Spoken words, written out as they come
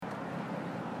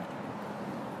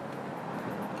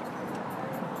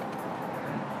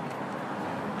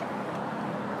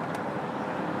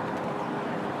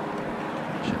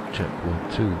Check 1,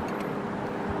 2.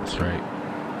 That's right.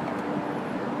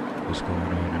 What's going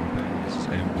on, everybody? This is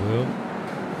MWill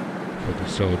for the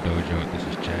Soul Dojo. This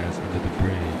is Jazz Under the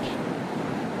Bridge.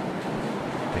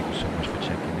 Thank you so much for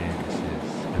checking in. This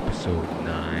is episode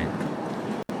 9.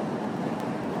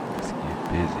 Let's get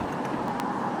busy.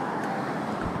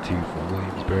 Coming to you from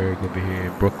Williamsburg over here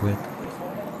in Brooklyn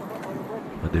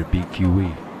under BQE.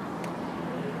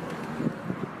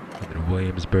 Under the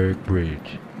Williamsburg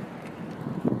Bridge.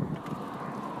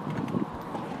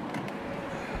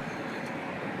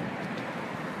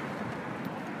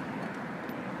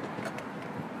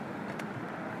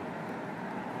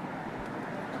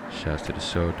 Shouts to the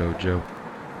Soul Dojo.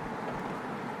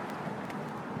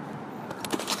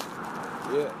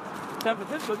 Yeah. San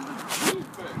Francisco, this is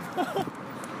Williamsburg.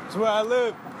 It's where I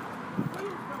live.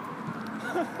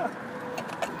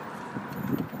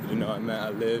 You know, I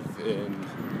live in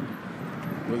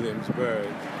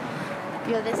Williamsburg.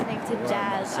 You're listening to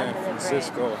Jazz San Under the Bridge.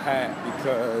 Francisco hat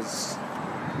because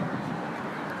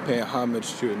paying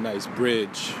homage to a nice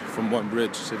bridge from one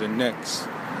bridge to the next.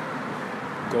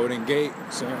 Golden Gate,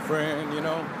 San Fran, you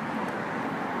know.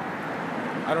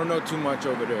 I don't know too much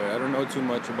over there. I don't know too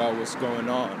much about what's going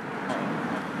on.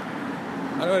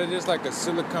 I know that there's like a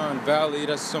Silicon Valley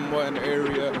that's somewhat in the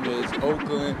area, and there's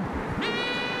Oakland,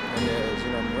 and there's,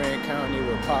 Marin County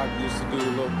where Pac used to do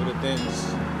a little bit of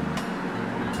things.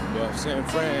 But San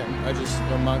Fran,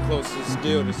 my closest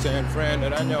deal to San Fran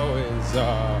that I know is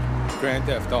Grand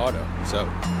Theft Auto, so.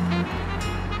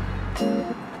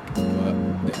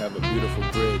 They have a beautiful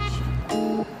bridge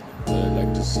that I'd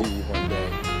like to see one day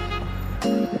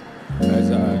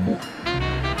as I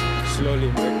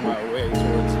slowly make my way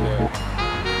towards the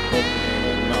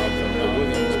opening mouth of the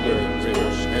Williamsburg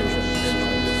Bridge entrance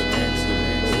on this fancy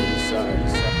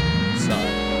side.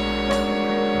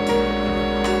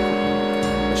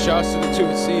 Shouts to the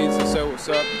two seeds that said what's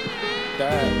up.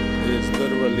 That is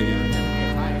literally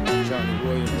Johnny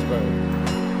Williamsburg.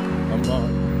 I'm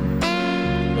on.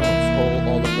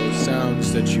 All of those sounds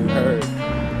that you heard.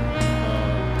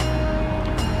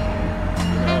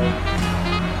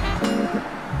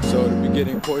 So the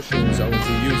beginning portions I will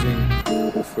be using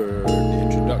for the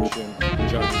introduction to the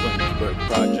Johnny Williamsburg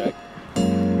project.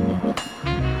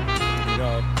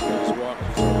 Just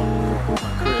walking from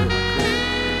my crib.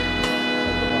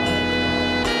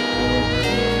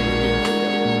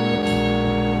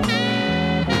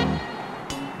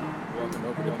 Walking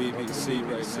over to BBC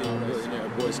right now, Millionaire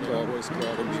Boys Club,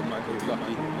 gonna be Michael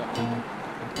Lucky.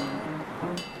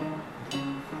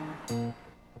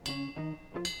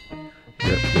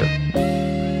 Yep.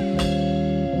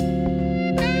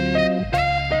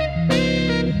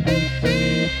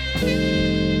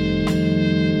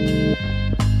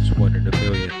 It's 1 in a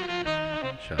million.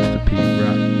 Shouts to Pete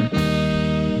Rock.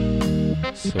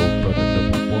 Soul Brother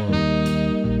 #1.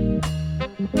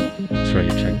 That's right,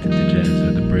 you checked into Jazz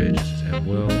Under the Bridge. This is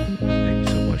MWill. Thank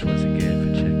you so much once again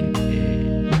for checking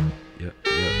in. Yep.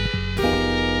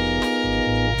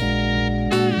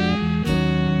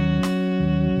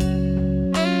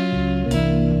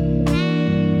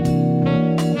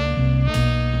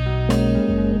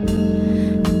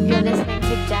 You're listening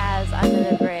to Jazz Under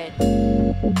the Bridge.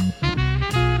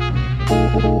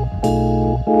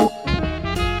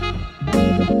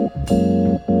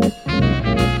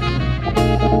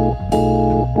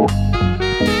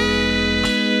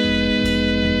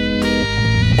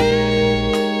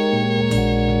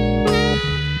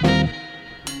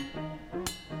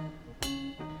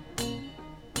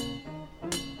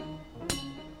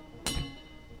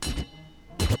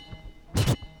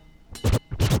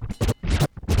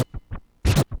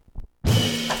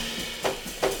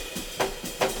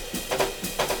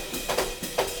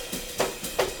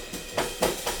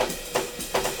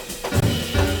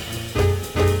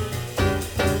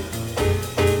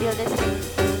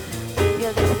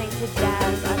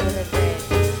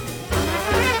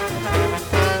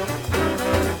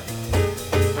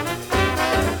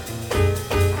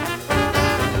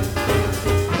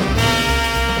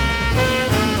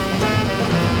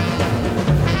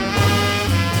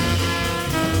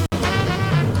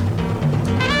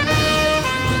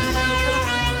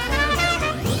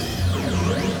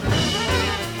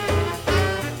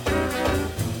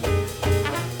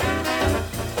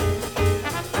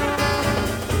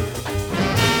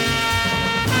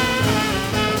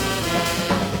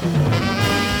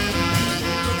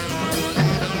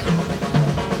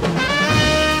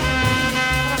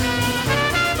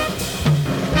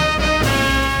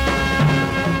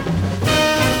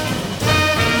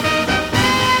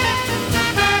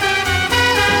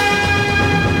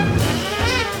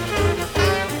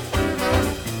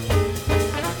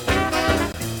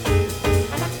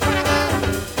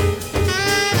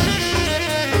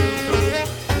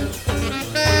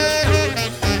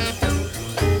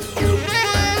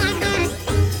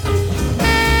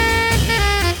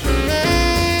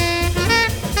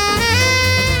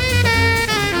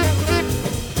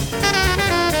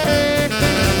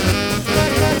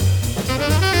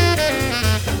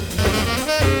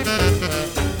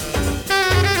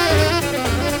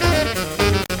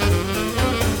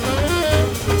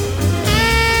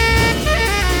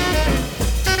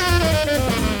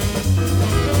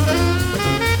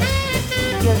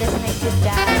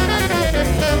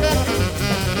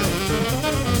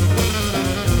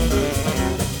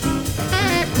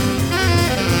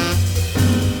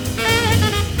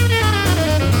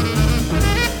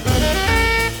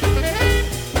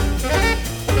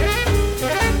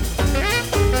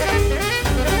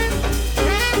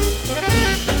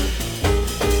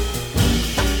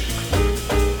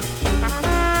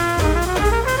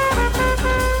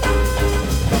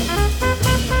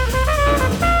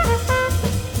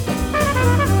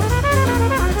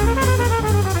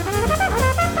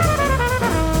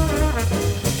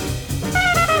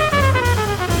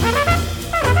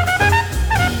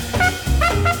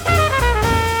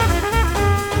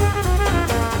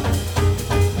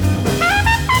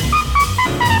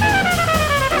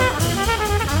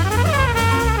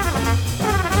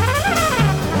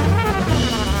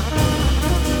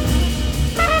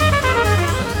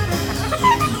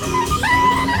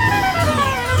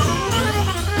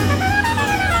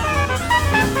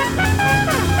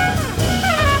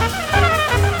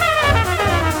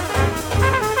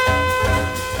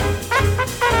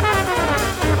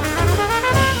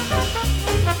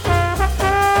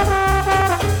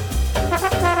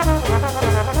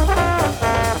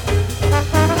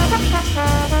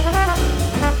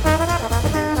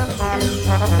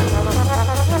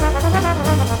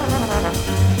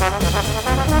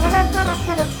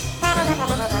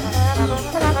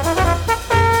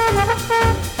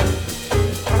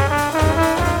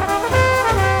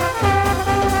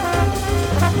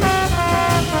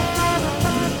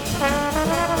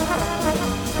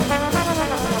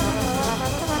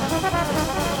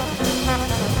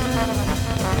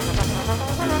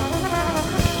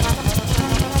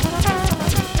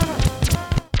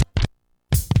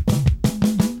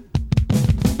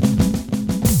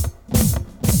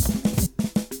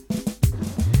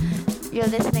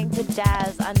 listening to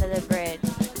Jazz Under the Bridge.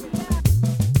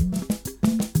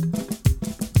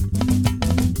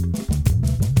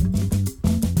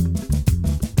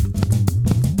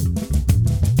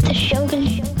 The Shogun.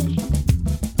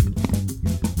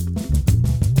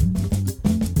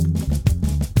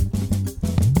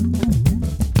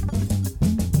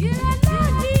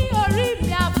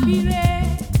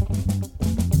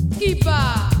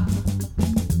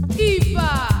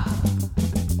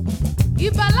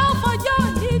 Ìbà láfọjọ́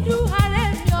nínú ààrẹ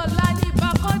mi ọ̀la ní ìbà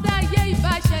kọ́dá ayé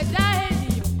ìbà ṣẹ̀dá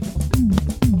ènìyàn.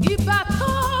 Ìbà tó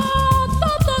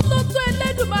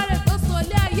Elédùmarè tó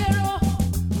sọlé ayé rọ.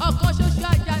 Ọ̀kan ṣoṣo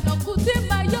àjànàkú tí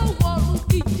máa yóò wọ̀run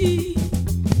kìjì.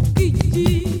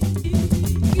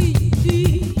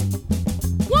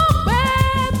 Wọ́n pẹ́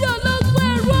bí ológun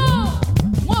ẹ̀rọ,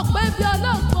 wọ́n pẹ́ bí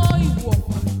ọlọ́gbọ́n ìwọ̀.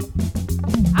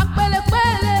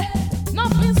 Àpẹlẹpẹlẹ náà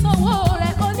fi ń sanwó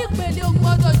rẹ̀ onípele ò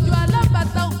gbọ́dọ̀ ju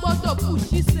alábàtà ò gbọ́dọ̀ kù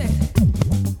ṣiṣẹ́.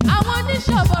 Àwọn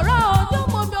oníṣọ̀bọ̀rọ̀ ọdún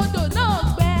mọ́mi odò náà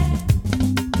gbẹ.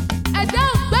 Ẹ̀dá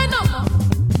ò gbẹ́ náà mọ́.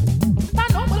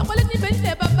 Tánà ọ̀pọ̀lọpọ̀lẹ́ níbẹ̀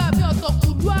nílẹ̀ bàbá mi ọ̀tọ̀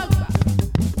kùlú àgbà.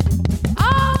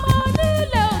 Ọmọ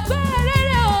onílẹ̀ ò gbẹ́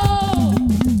rere o.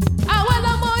 Àwọn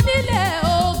ọlọ́mọ onílẹ̀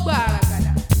ò gbà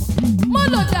àràgàdà. Mo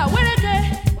lò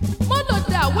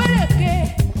dà wéreke.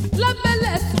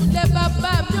 Lábẹ́lẹ̀ sùnlẹ̀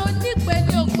bàbá mi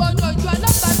onípele ò gbọ́dọ̀ ju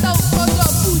alábàtà ò gbọ́dọ̀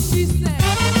kù ṣiṣẹ́.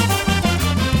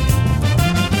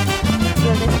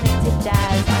 You're listening to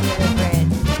Jazz Under the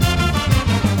Bridge.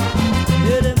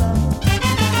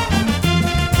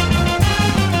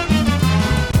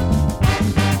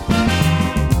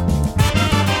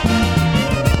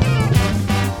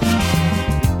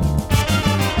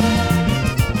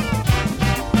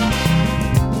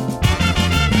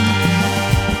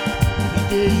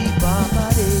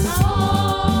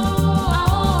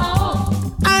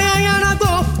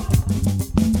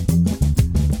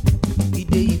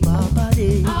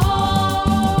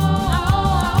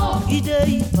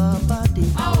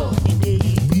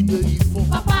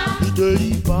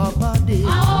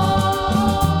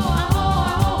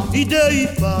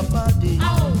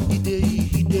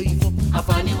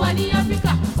 Àǹfààní wa ní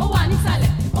Áfíríkà, ó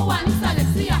wà nísàlẹ̀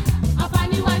síyà.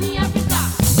 Àǹfààní wa ní Áfíríkà.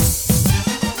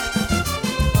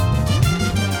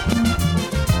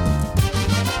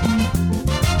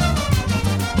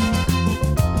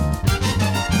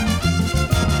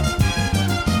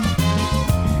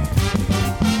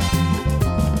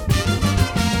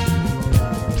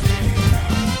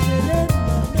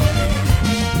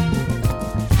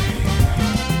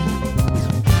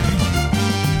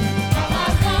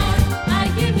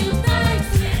 I give you thanks,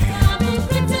 I'm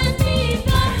pretending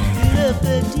God.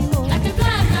 Like a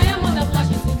flag, I am on the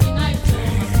flashes in the night.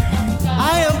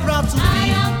 I am proud to I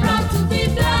am proud to be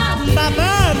black.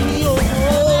 Bàbá mi o.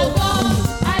 God,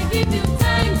 I give you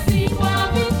thanks for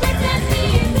having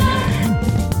pretending God.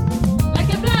 Like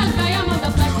a flag, I am on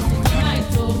the flashes in the night.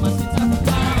 Oh, my sweet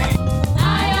Africa.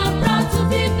 I am proud to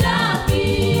be black.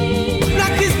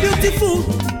 Black is beautiful.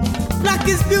 Black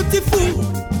is beautiful.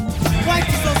 White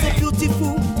is also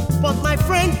beautiful. But my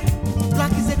friend,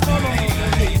 black is a color of the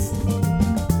race.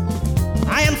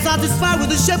 I am satisfied with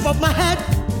the shape of my head.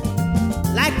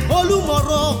 Like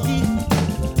Olumoroki.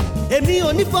 Èmi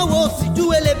ò ní fọwọ́ sí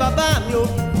júwèlé bàbá mi o.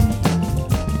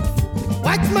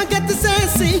 White man get the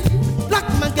sense, black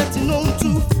man get to know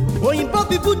too. Òyìnbó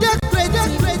people dey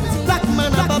crazy, black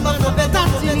man na baba for better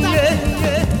thing.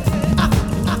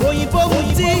 Òyìnbó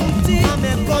mutí,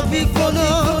 amẹ̀kọ́ gbígbóná.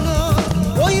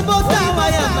 Òyìnbó dá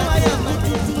wáyà máa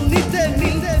tutù ní tèmi.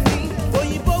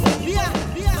 Òyìnbó mu bíà.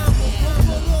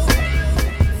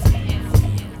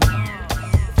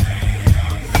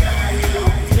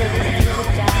 You're listening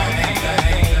to Jazz Under the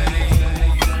Bridge.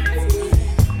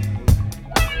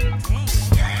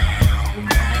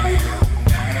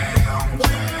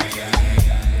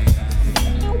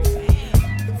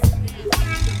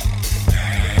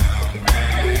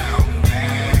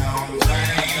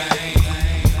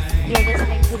 You're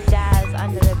listening to Jazz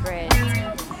Under the Bridge.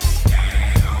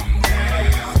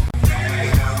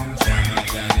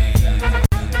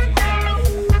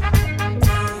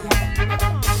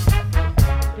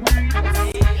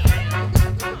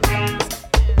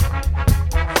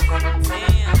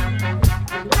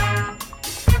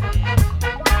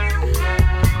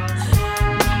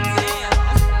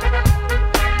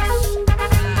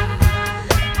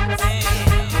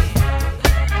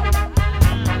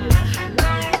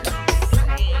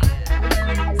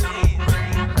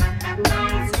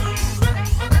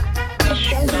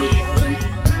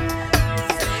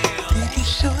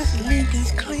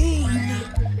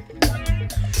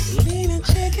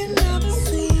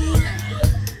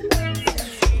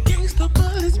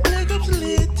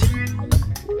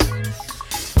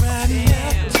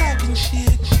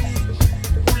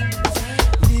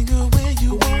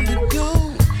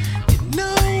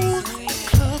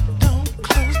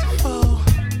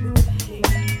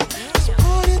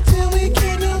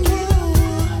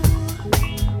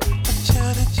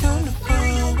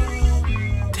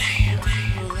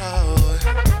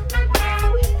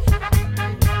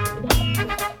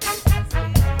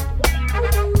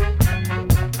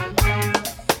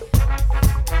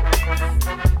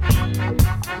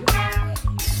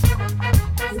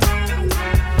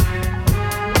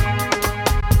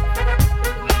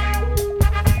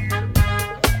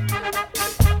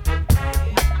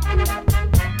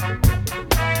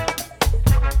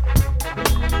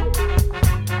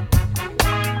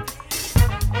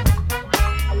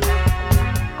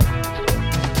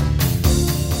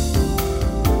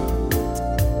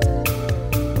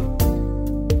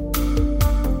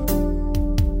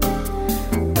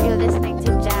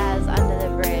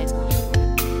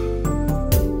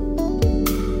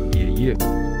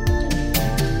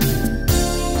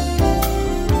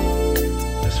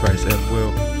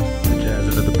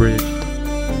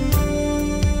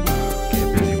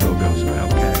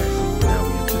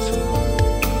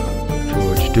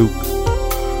 Duke.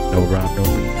 No rhyme, no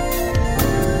meaning.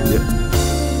 Yeah.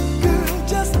 Girl,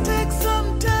 just take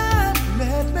some time.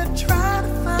 Let me try to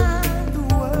find the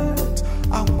words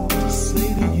I want to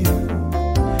say to you.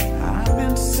 I've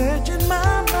been searching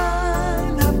my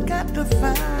mind. I've got to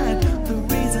find the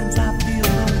reasons I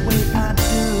feel the way I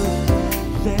do.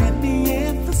 Let me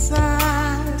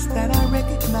emphasize that I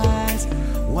recognize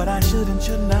what I should and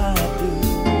should not do.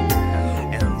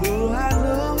 And though I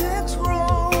know it's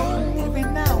wrong, every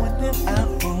now and then I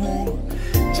fall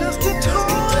just to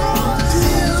talk to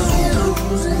you.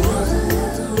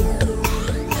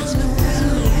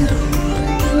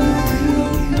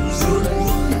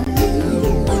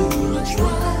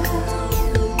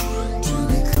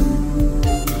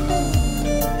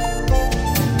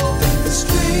 The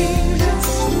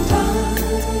strangest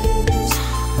times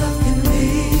love can be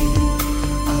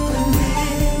a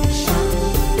connection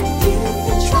if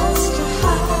you trust your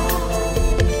heart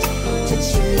to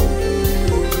choose.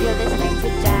 You're listening to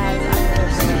Jazz Under the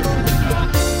Bridge.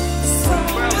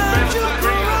 Sometimes you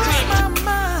cross my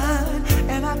mind,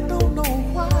 and I don't know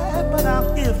why, but I'll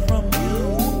hear from you.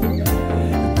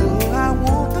 Though I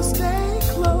want to stay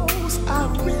close, I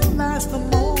realize the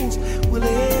most will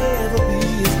ever be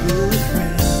as good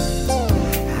friends.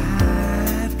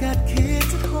 I've got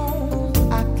kids at home,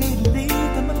 I can't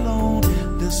leave them alone.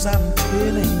 This I'm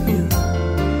telling you.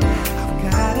 I've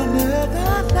got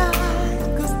another life,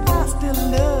 'cause I still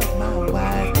love my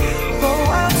wife. Though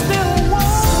I'm still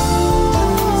wanting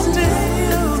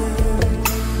you.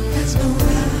 There's no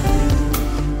rhyme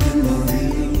and no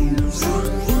reason.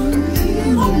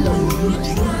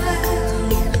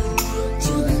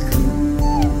 To be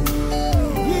cool.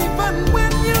 Even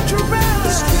when you try.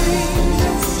 The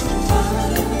strangest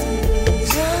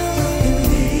times can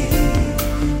be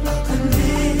a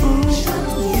connection.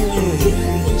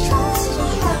 Trust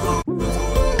your heart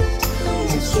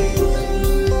to choose.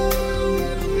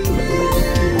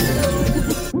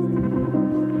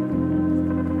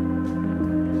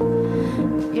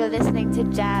 You're listening to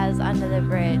Jazz Under the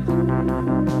Bridge.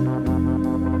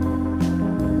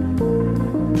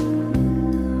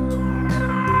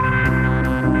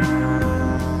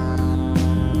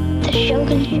 The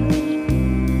Shogun.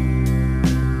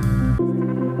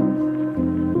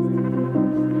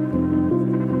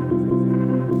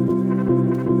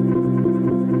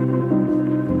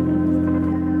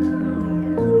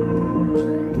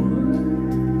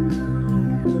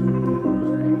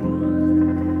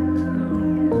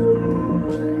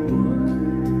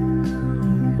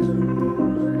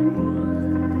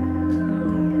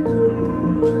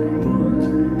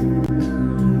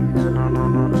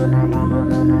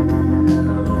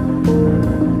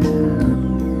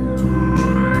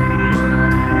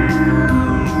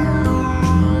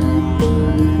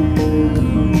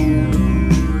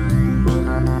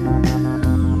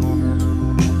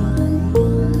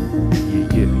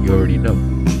 Yeah, you already know.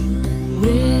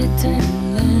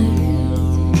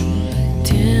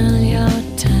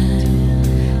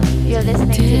 You're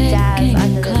listening to Jazz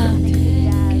Under the Bridge.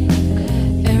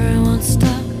 Everyone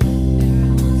stop.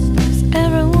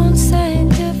 Everyone's saying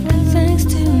different things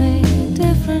to me.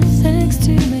 Different things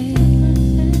to me.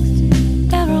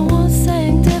 Everyone's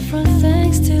saying different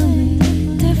things to me.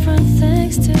 Different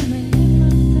things to me.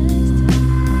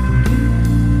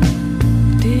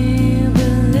 Do you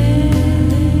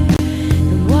believe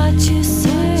in what you say?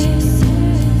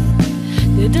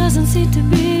 There doesn't seem to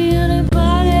be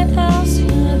anybody else who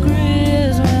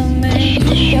agrees with me.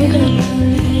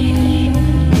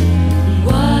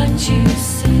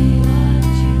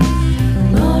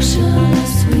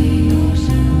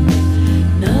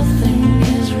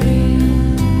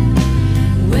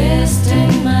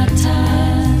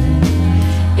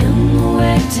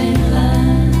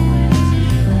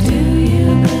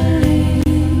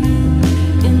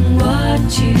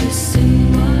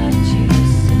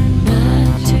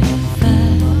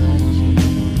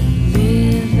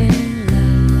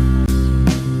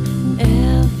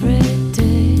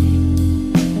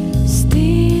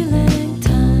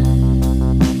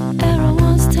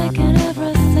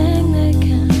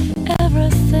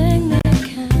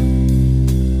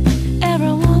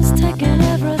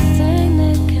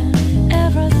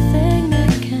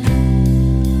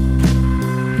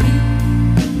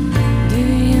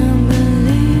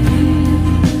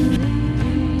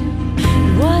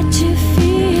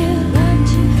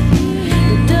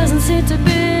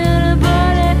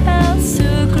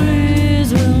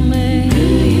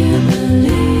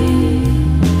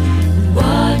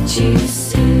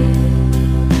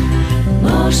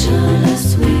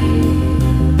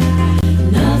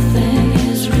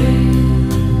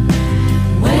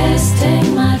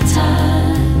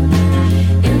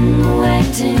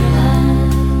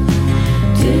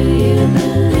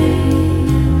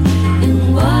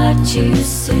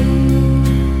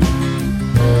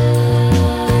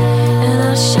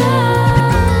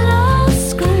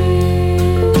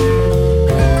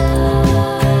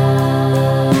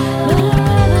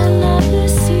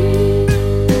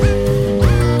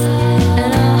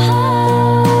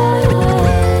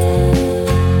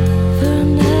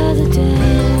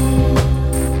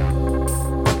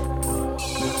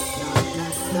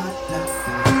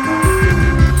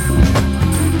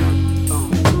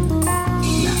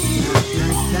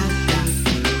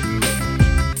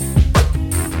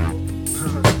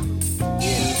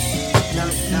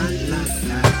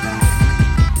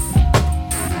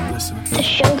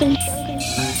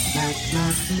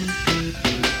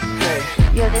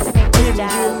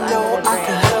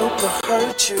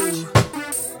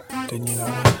 Didn't you know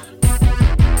that?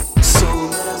 So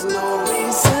there's no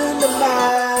reason to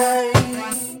lie.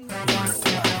 You don't have to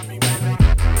lie to me, baby.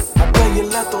 I bet you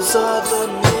let those other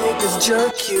niggas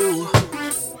jerk you.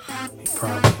 He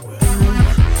probably will.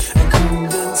 And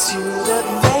convince you that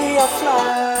they are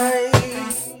fly.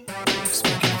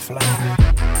 Speaking of fly,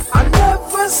 I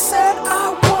never said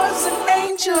I was an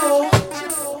angel.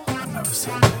 I never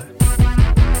said that.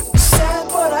 Sad,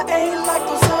 but I ain't like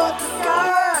those other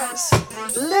guys.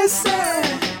 Listen,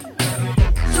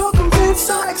 you're convinced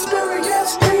our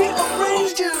experience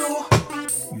rearranged you.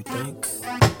 You think?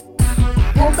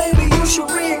 Well, maybe you should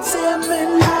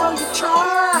re-examine how you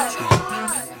tried.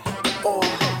 Or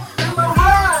am I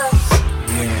right?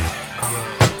 Yeah,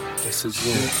 this is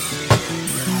it.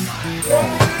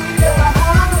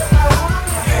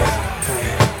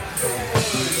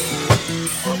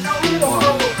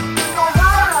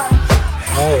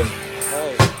 Hey.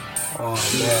 Oh,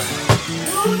 man.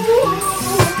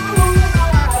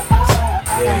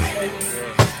 Yeah.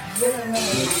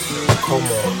 Come on.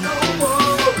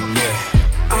 Yeah.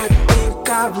 I think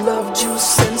I've loved you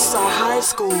since our high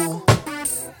school.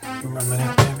 You remember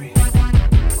that, baby?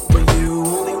 But you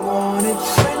only wanted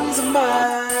friends of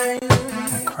mine.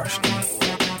 That crushed me.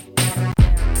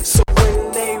 So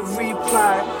when they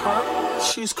replied, huh,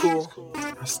 she's cool,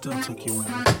 I still took you in.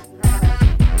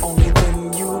 Only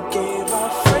then you gave our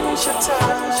friendship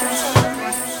time.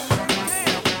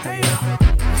 Hey,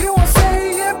 you won't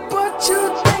say it, but you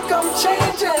think I'm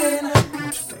changing.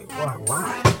 What you think?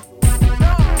 Why?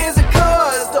 Is it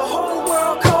cause the whole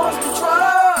world calls me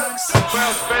drugs?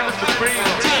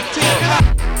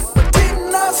 But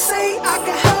didn't I say I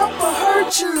could help but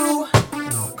hurt you?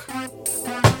 Look,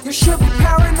 you should be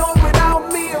paranoid without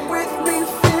me, and with me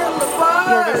feel the buzz.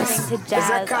 You're listening to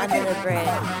Jazz Under the Bridge.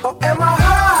 Oh, am I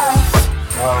high?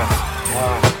 Wow.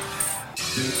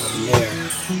 I'm there.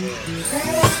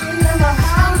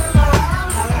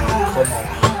 Come on.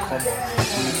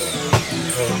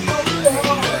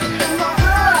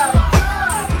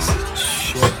 This is the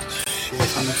shit. I'm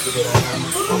gonna figure that out.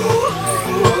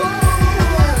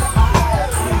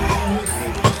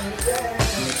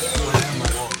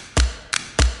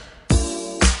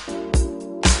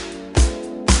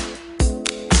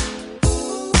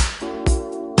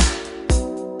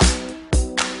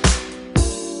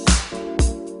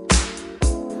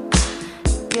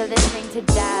 You're listening to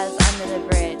Jazz Under the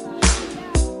Bridge.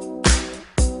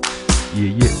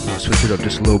 Yeah. Gonna switch it up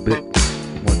just a little bit.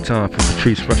 One time for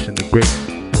Patrice Rushing the Great.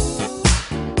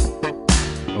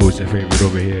 Always a favorite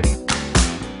over here.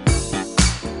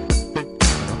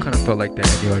 I kind of felt like that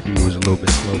NERD was a little bit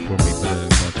slow for me, but I'm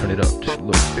gonna turn it up just a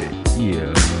little bit.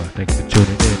 Yeah, thanks for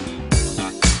tuning in.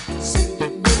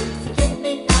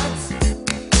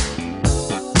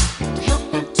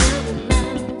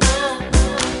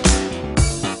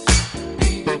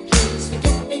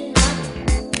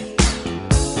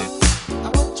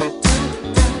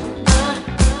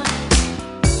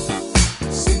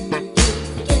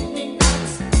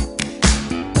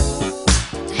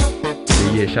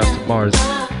 Shouts to Mars.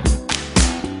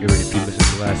 You already if you listened to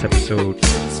the last episode,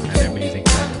 had an amazing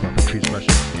time about Patrice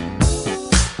Rushing.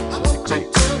 Such a great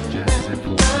jazz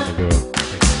influence in the world.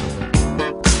 Thank you so much.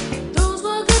 Those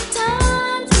were good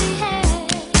times we had,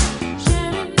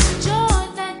 sharing the joy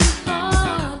that we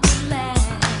thought would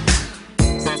last.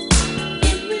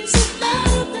 It was a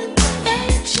love and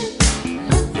affection,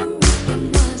 love for me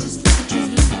was just like a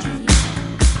dream.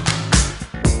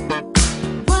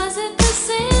 Was it the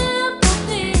simple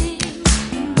thing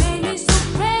that made me so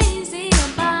crazy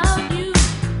about you?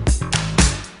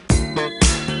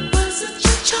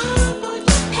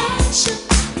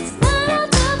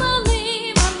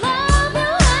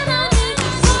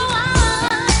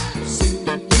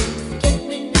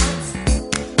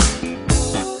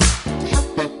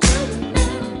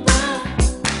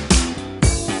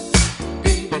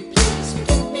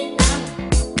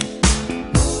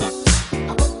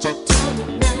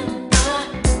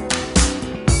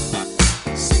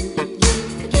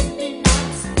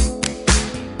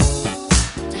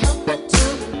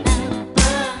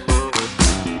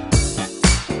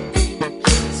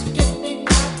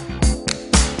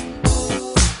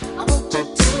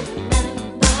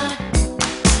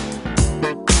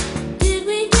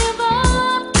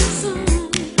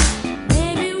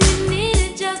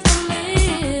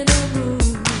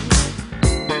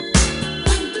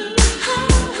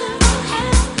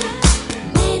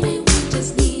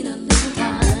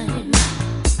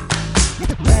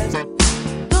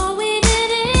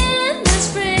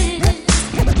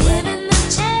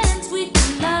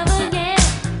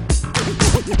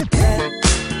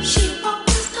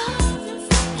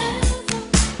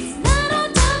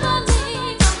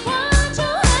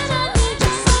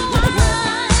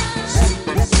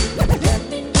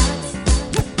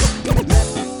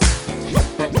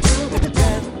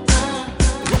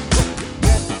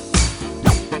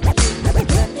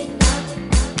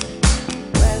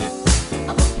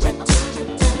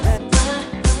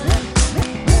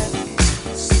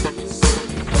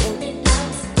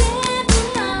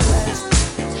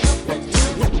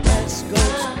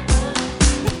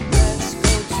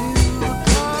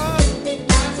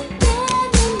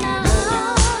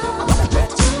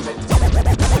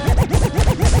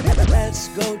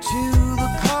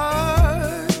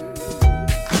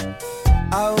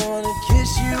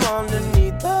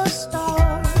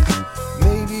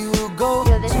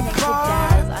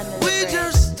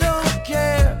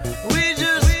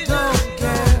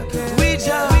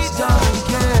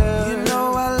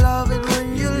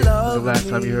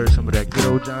 time you heard some of that good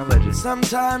old John Legend?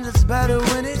 Sometimes it's better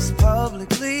when it's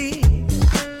publicly.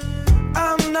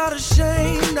 I'm not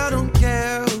ashamed, I don't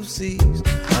care who sees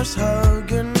us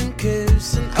hugging and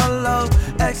kissing, a love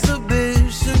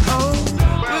exhibition. Oh,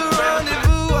 we'll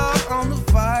rendezvous out on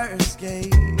the fire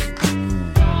escape.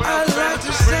 I'd like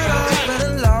to set off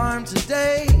an alarm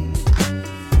today.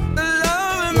 The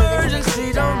love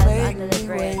emergency, don't make me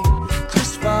wait.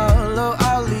 Just follow,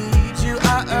 I'll lead you,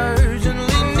 I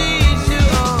urgently need you.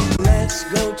 Oh, let's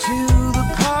go to the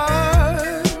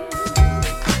park.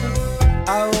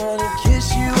 I wanna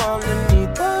kiss you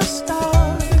underneath the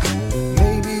stars.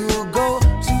 Maybe we'll go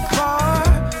too far.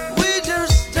 We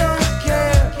just don't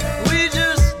care. We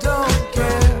just don't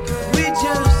care. We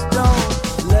just don't.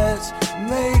 Let's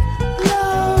make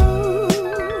love.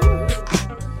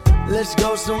 Let's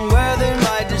go somewhere they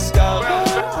might discover us.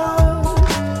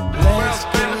 Let's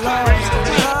get lost in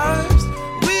lives.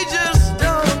 We just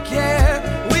don't care.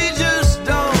 We just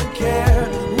don't care.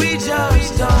 We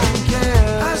just don't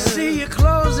care. I see you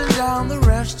closing down the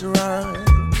restaurant.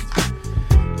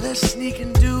 Let's sneak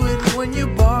and do it when your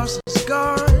boss is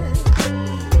gone.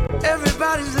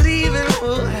 Everybody's leaving,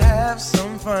 we'll have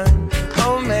some fun.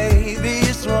 Oh, maybe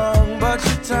it's wrong, but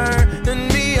you're turning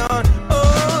me on.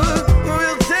 Oh,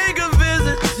 we'll take a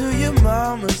visit to your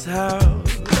mama's house.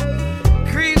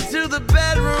 Creep to the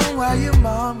bedroom while your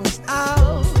mama's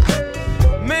out.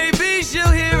 Maybe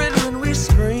she'll hear it when we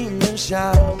scream and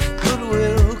shout. But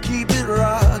we'll keep it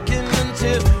rocking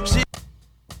until she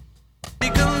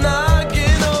come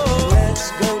knocking. Oh,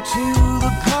 let's go to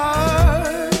the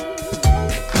park.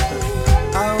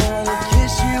 I wanna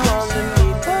kiss you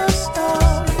underneath the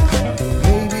stars.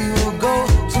 Maybe we'll go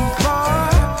too far.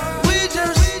 We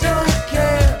just don't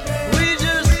care. We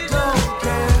just don't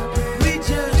care. We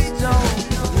just don't.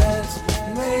 Let's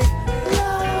make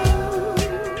love.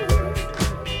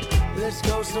 Let's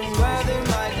go somewhere they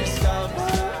might discover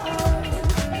us.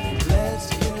 Let's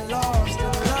get lost in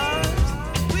lives.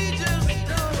 We just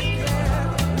don't care.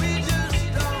 We just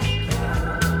don't care.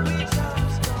 We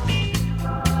just don't.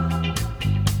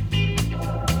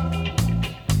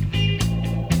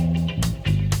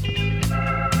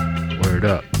 Word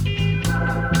up.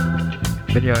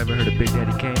 Been y'all ever heard of Big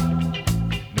Daddy Kane?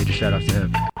 Major shout outs to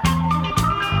him.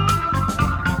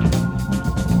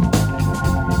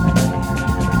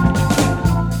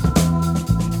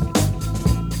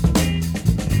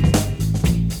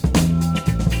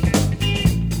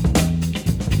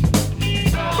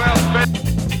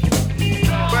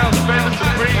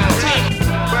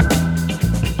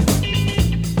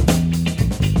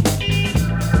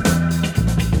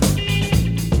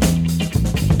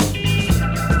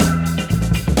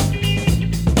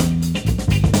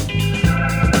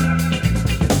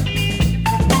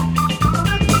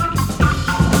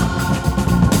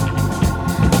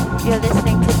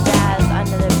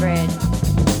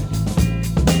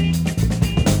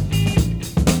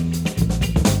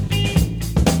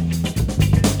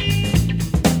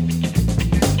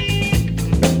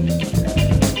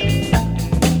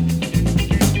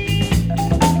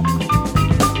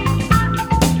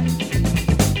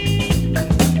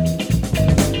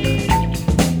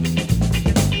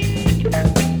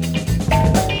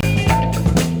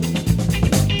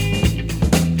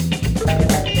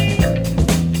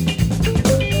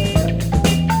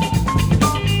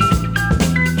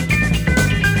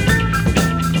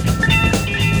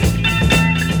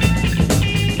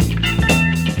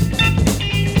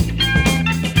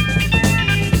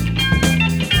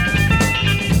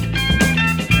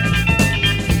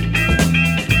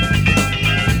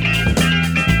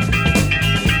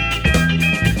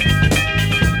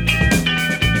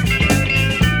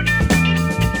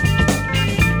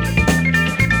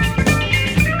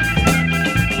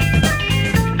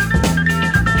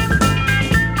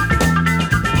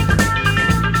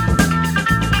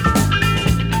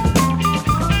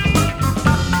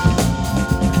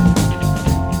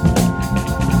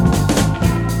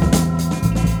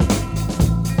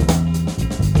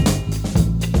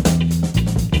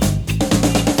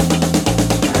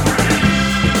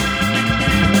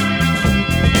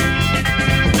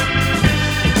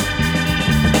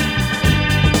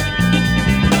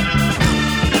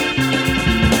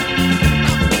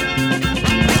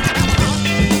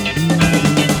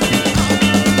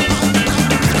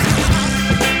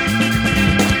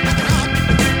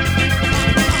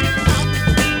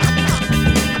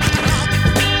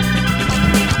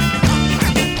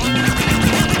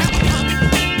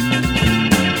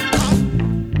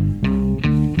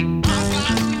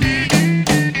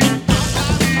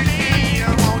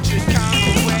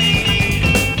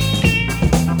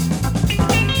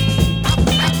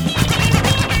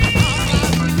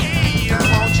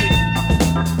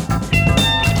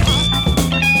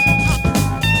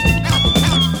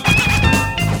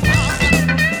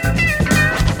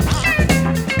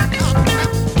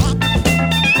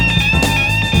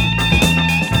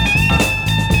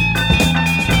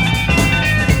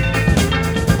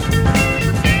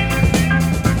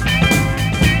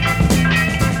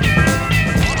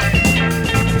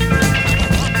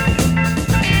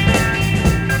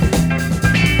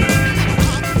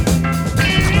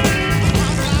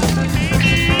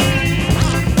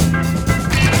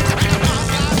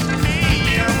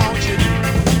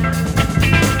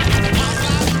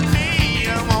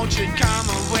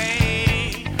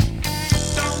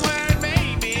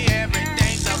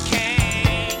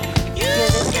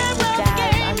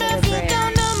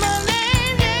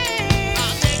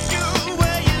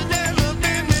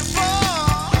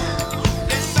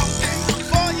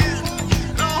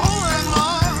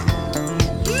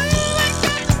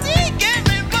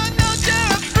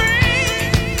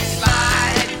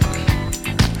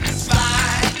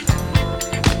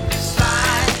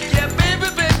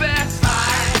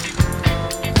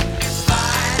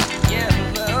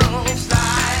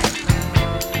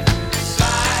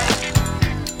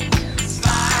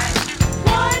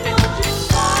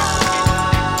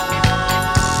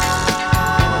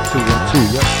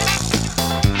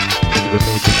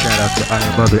 out to I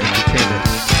Am Mother Entertainment.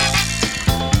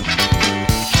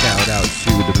 Shout out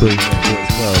to the Billionaire Boys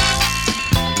Club.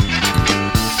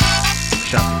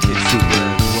 Shout out to Kid Super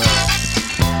as well.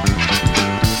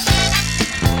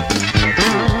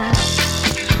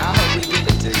 I hope we give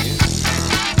it to you.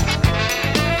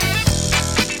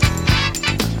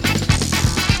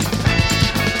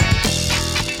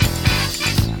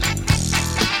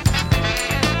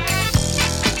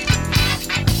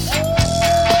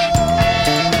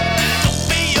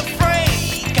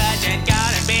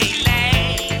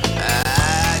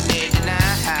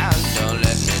 House.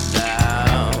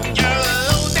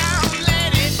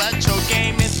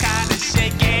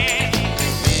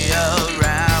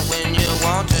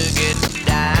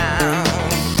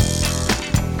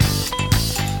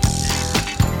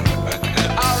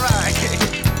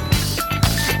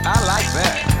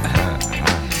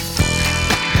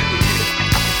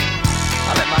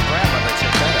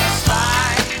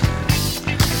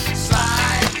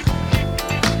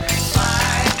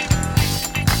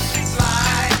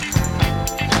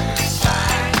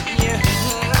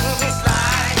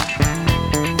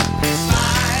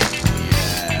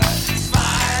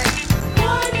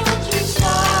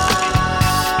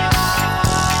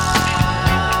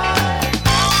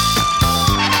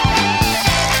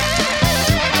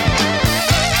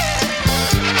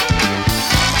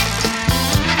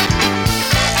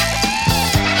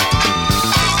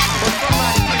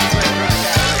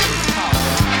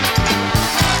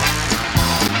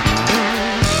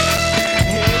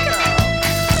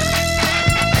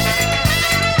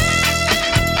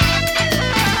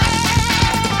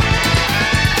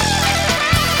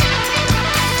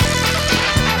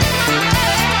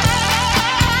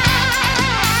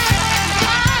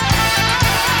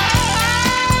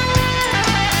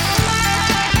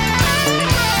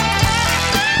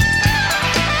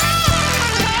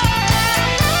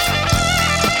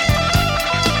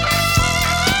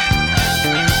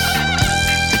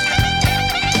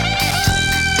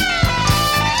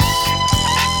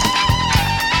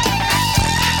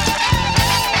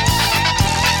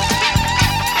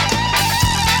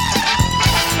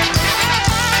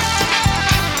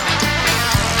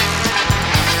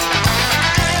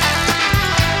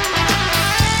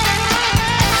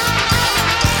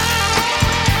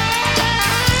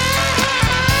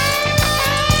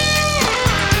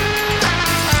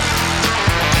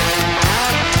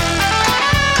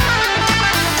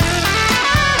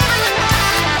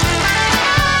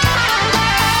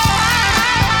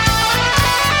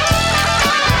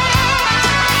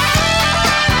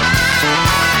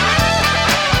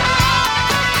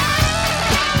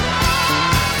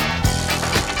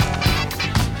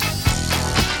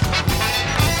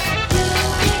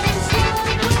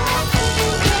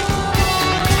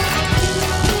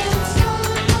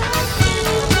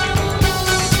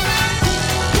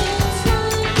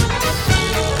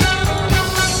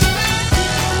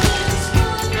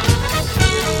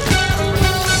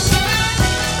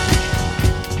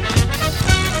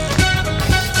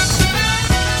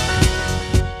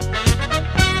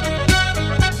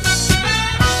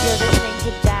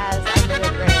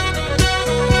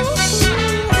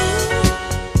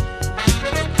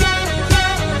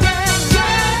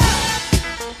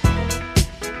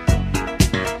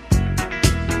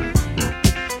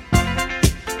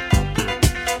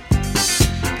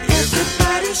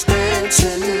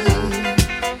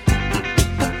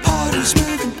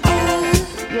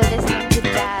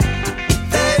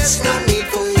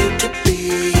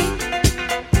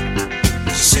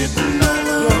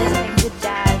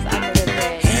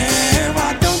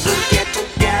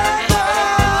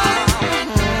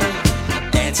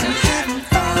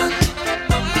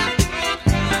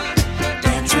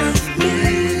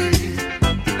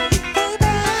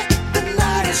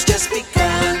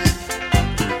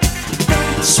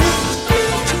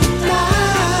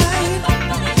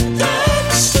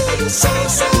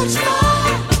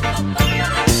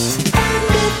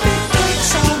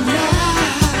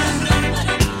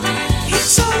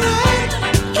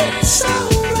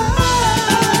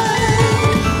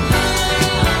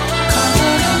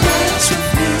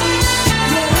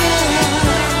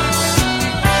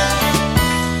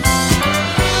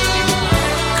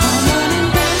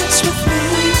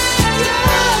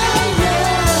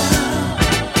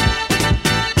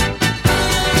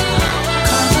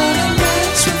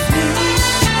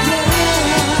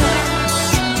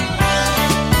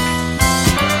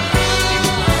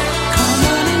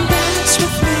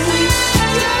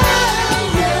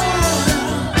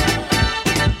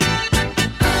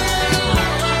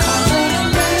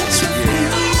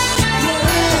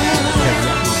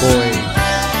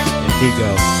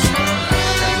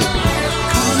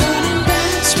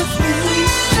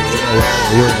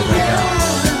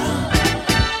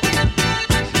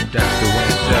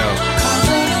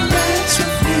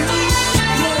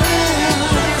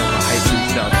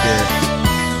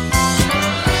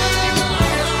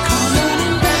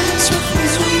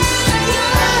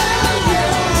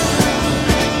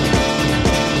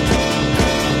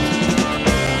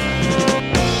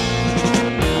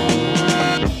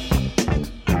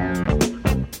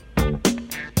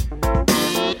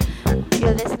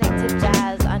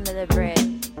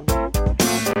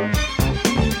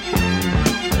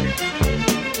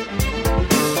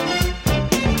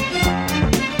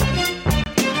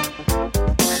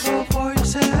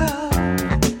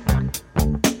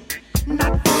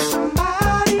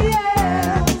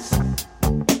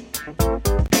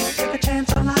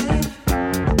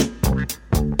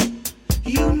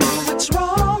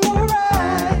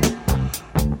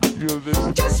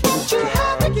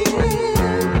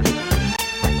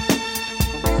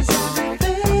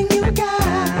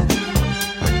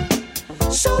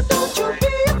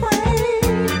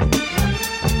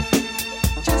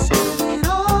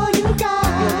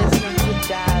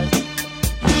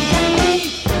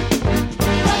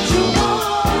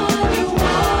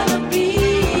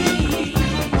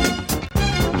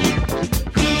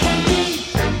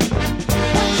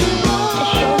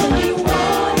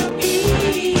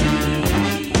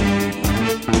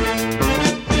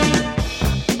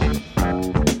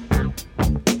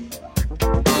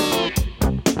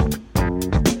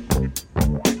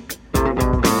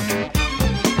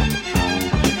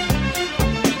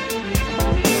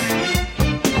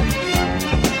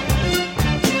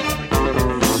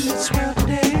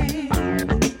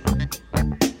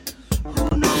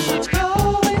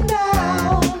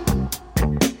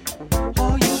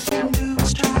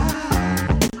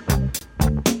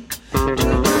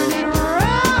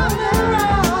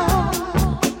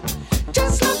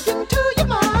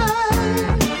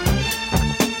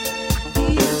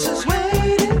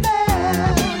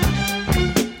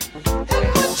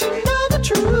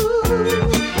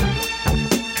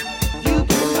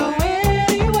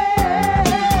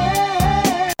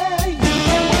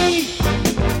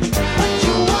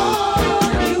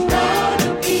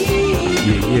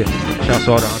 Shouts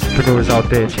to all the entrepreneurs out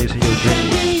there chasing your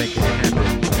dreams, making it happen.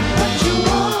 Coming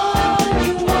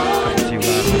to you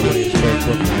live from Williamsburg,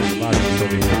 Brooklyn. There's a lot of us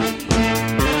over here.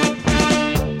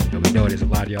 And we know there's a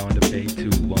lot of y'all on the bay too.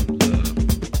 One love.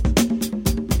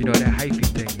 You know, that hypey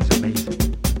thing is amazing.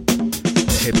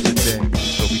 The hipster thing,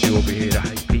 what we do over here, the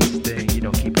hype beats thing, you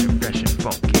know, keeping it fresh and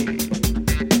funky.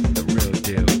 The real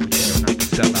deal. But you know, not to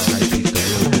sell out hype beats, the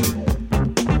real deal.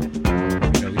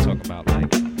 You know, we talk about like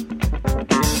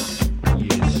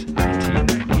years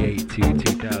 1998 to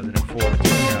 2004,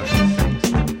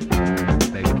 2006,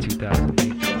 maybe 2008.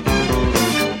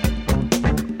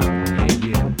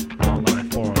 Yeah, online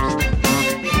forums,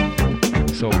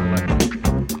 Soul Collective,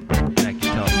 Nike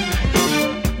Top,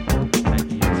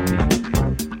 Nike ESP.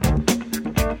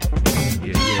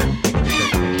 Yeah,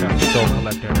 check it out. Soul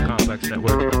Collective, Complex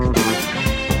Network.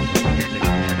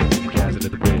 Jazz Under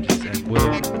the Bridges, and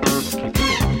Will keep it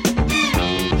going.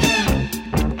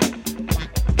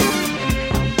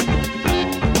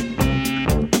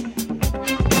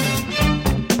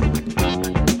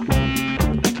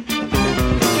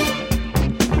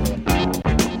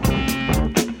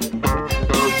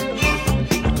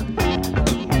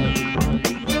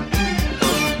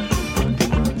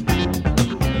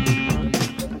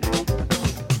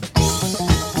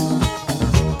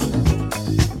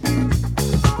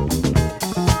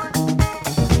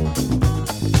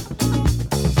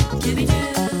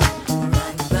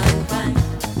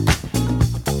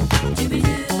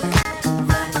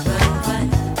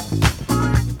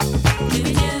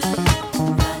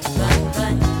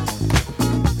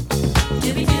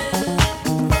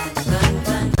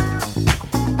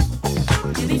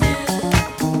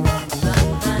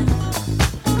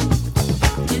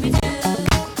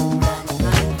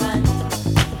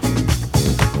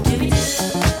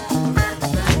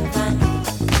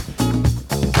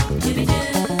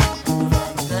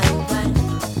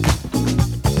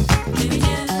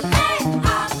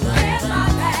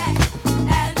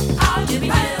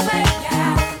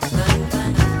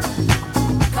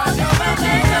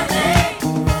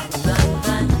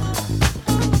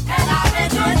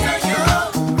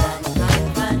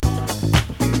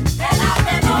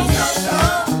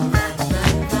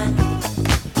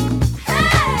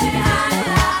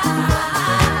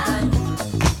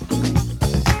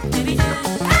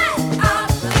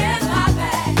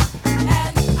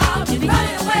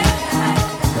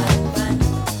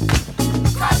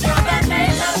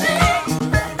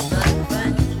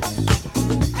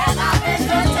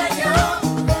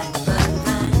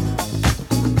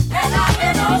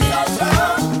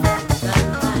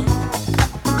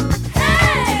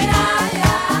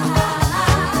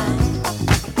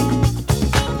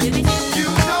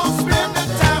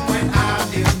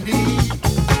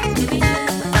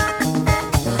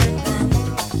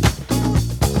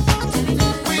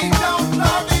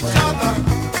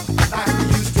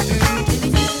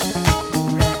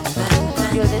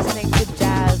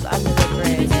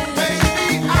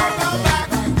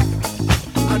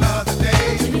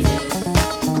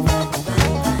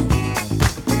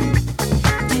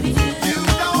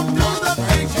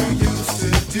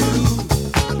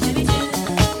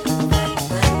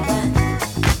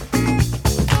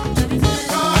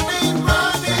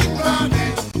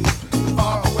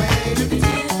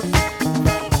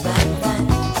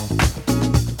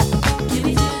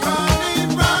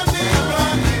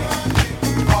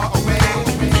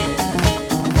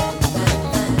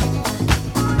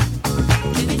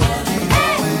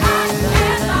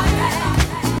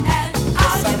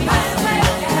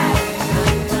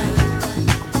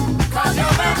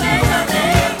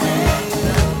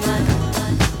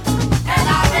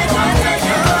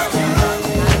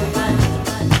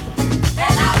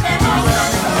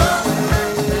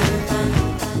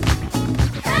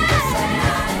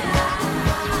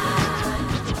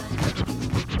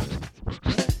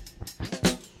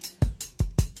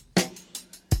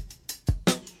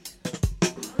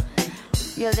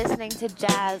 You're listening to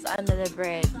Jazz Under the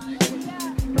Bridge.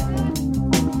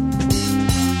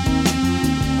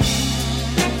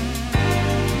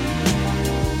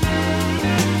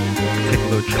 Take a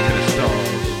little trip to the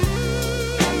stars.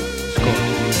 It's called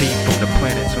Beam from the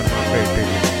Planet. It's one of my favorite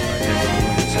videos. I guess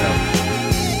itself.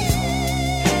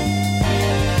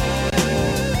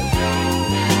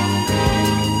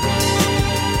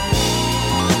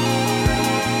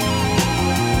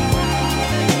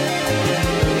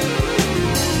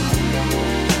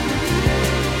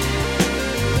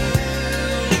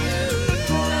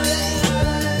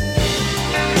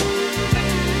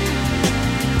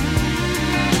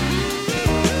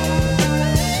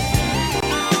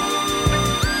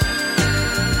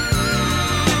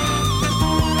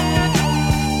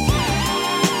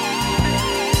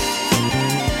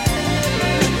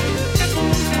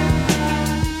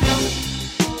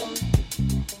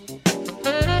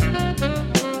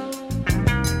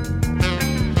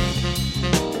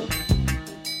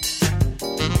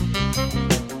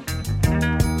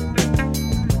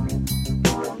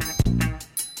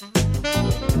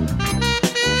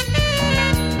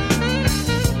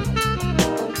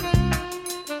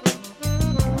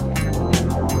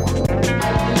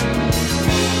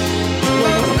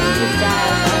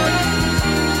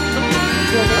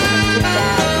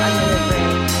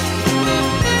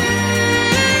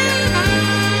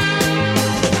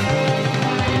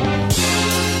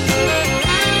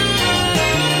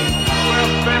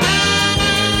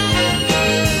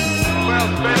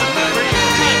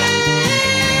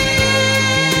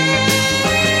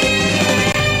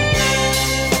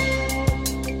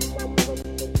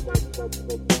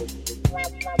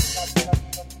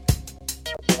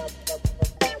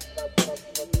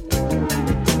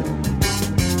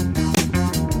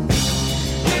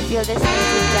 You're listening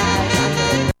to Jazz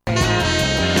Under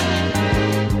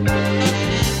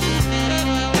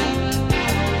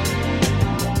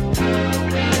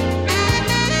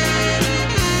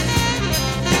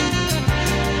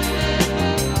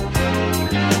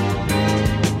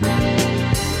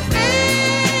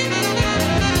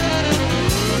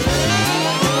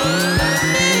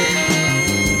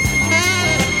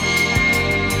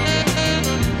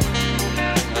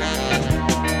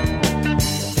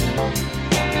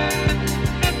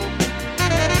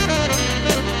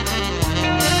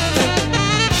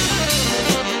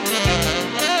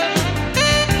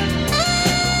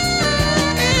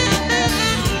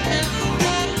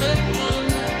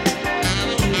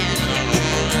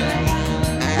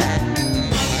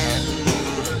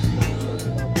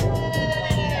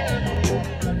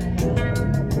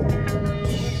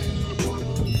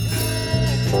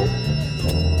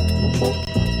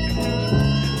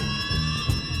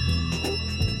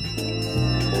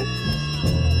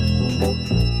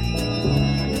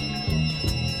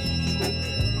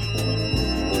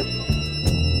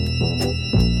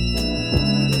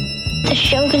the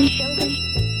Shogun.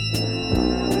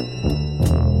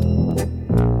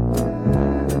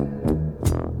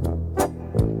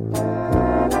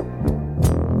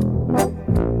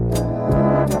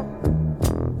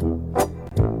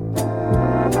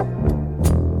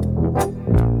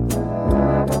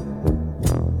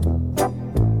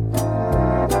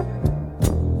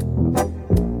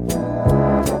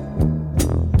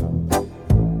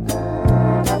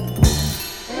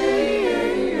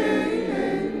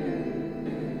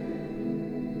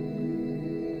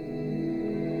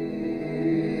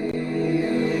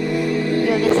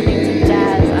 You're listening to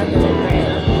Jazz Under the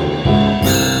Bridge.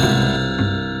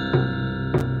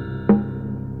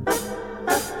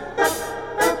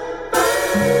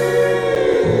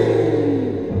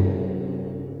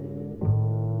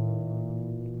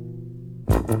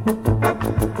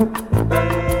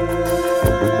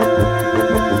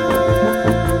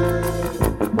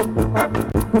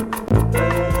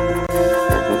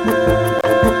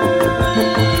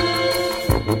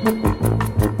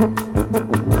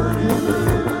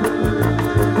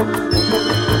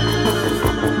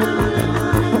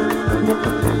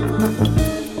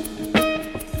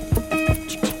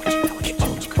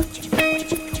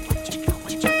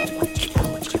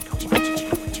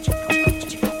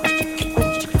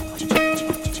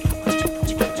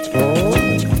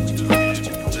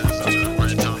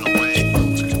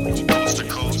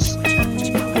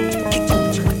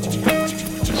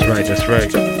 That's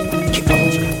right.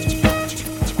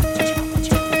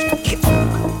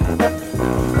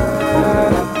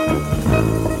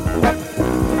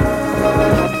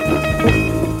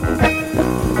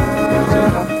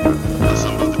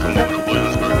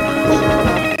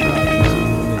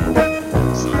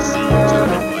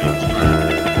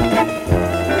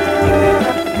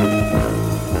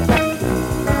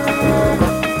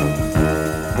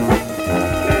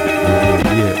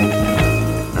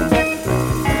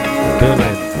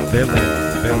 Villain.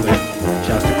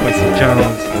 Shouts to Quincy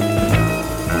Jones.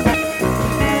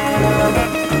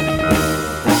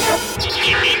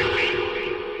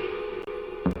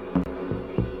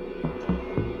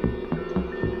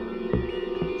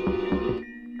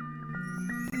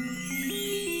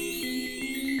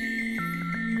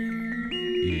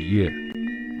 Yeah.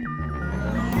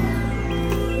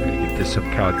 Gotta get this some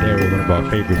Caldera, one of our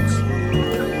favorites.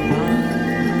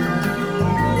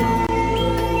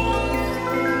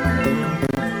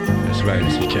 Right,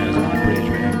 this is Jazz on the Bridge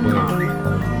with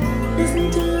MWill. Listen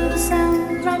to the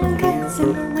sound, running cats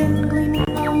in the wind,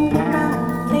 gleaming on the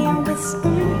ground. They are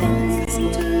whispering things,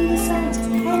 listen to the sounds,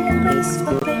 and embrace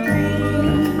what they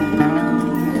bring.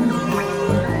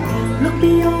 Look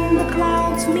beyond the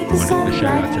clouds, meet the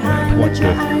sunlight high, let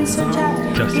your eyes search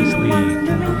out. Justice League,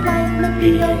 Wandering flight, look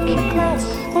beyond the clouds,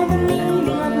 for the meaning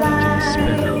of life.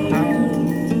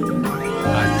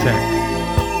 High tech.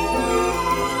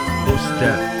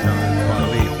 Step,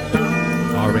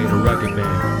 R-rated rugged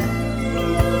man.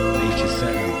 Nature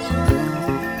sounds.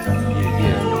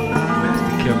 Yeah.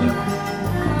 Master killer.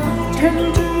 Turn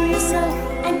into yourself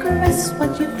and caress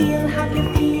what you feel. Have your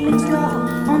feelings dwell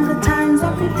on the times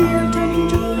that we feel. Turn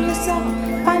into yourself,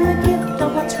 find the gift of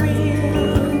what's real.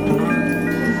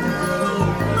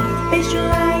 Face your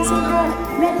eyes and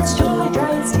heart, let its joy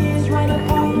dry its tears right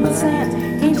upon the sand.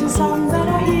 Ancient songs that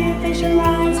are here. Face your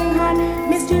eyes and heart,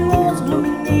 misty rose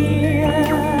blooming near.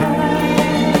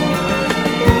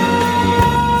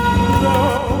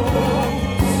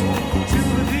 To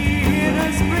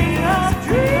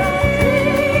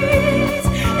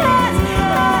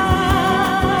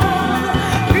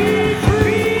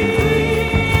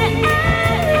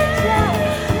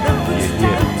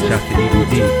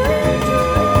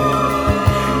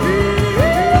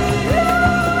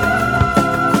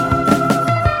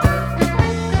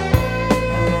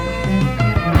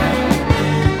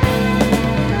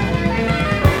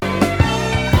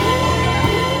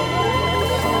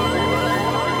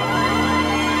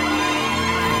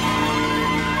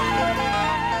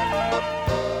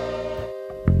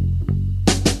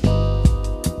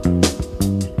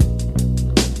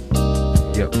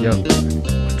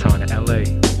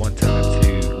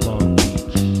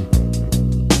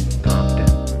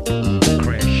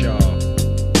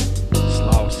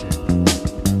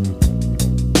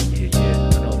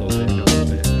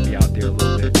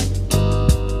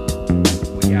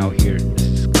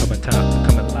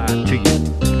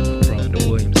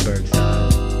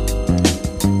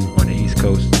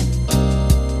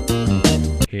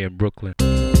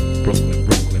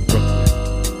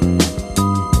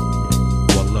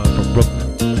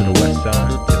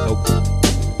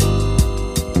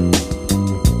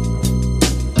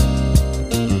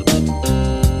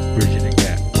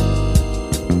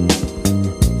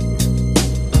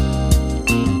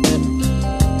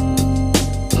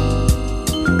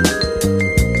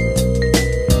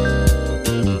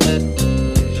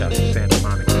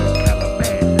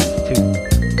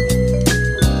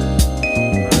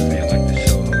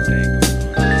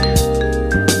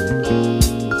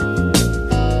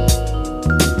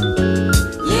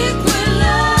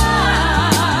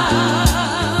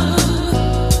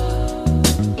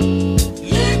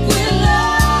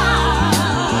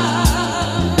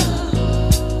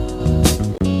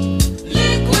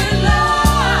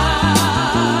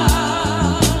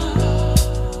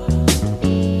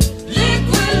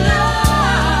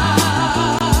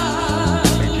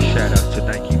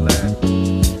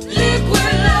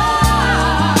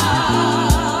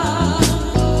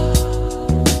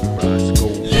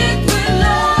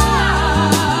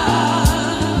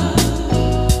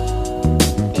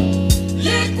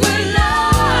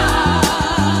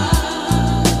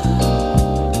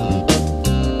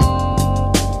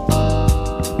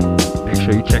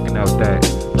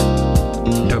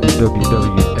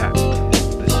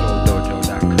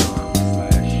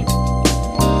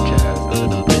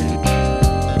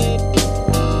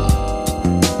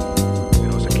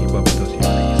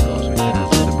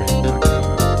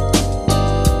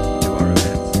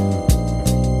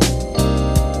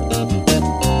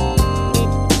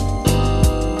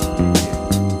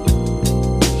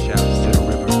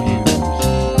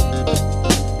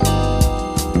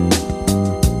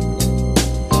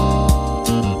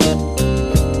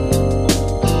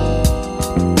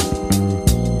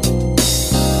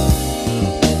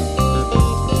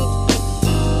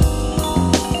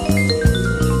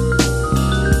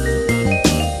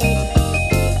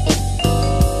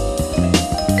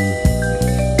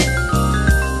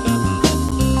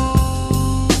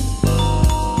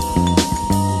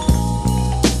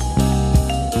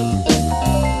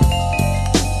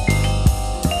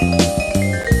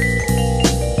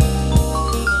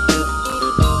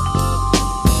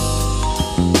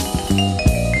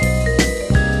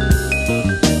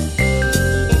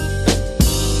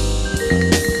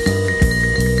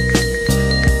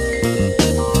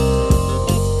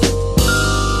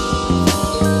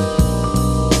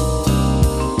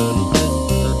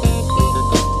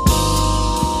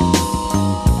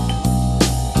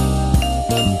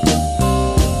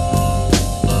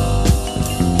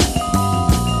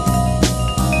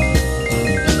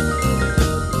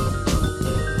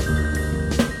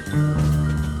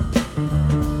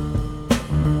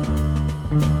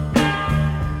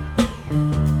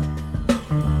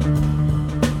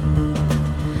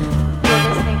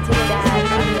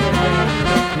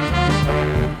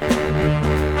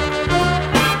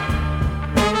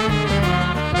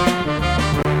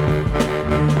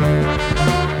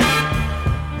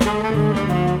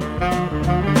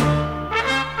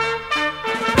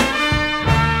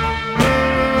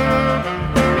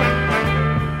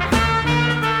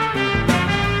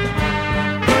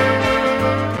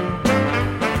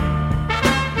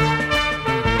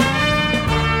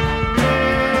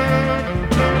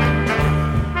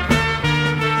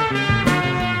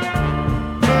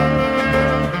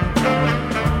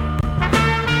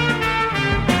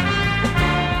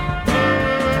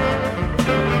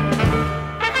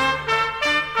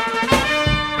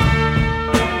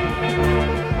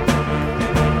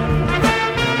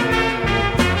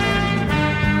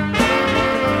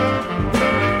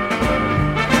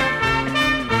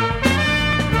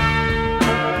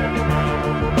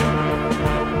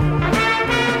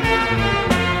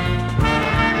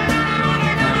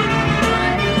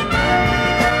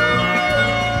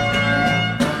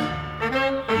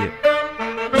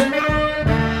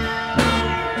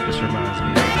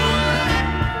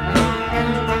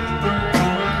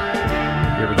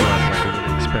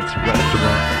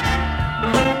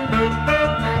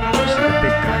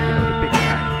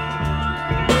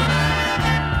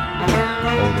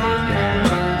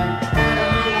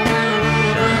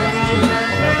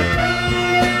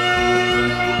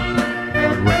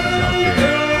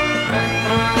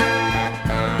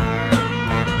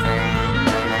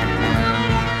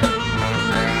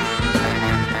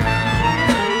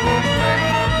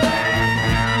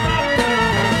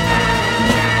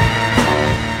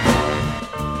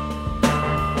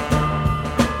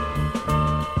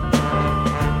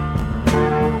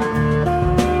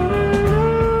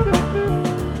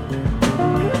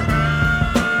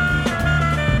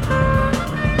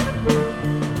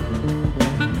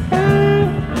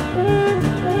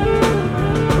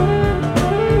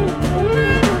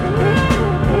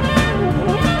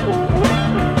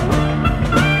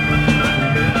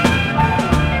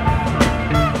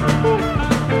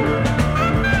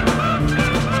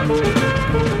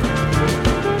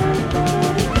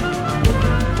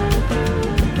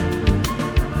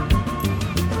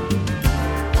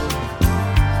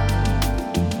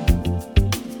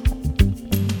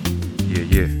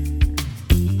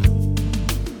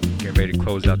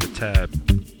out to Tab.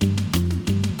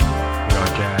 We're on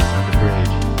Jazz on the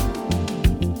Bridge.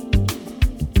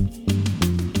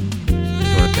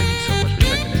 Just want to thank you so much for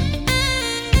checking in.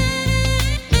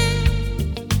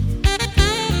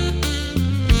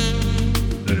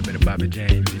 A little bit of Bobby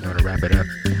James, you know, to wrap it up.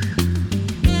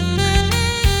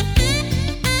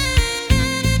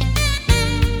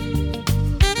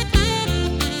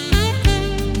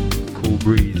 Cool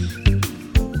breeze.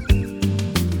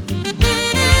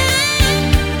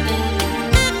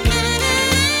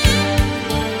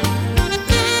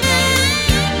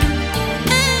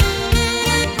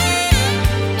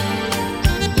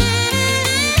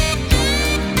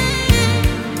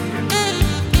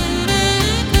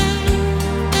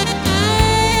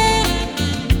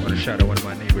 Shout out one of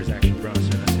my neighbors, Action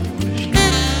Bronson. I see you on the street.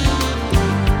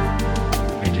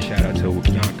 Major shout out to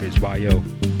Yonkers, YO.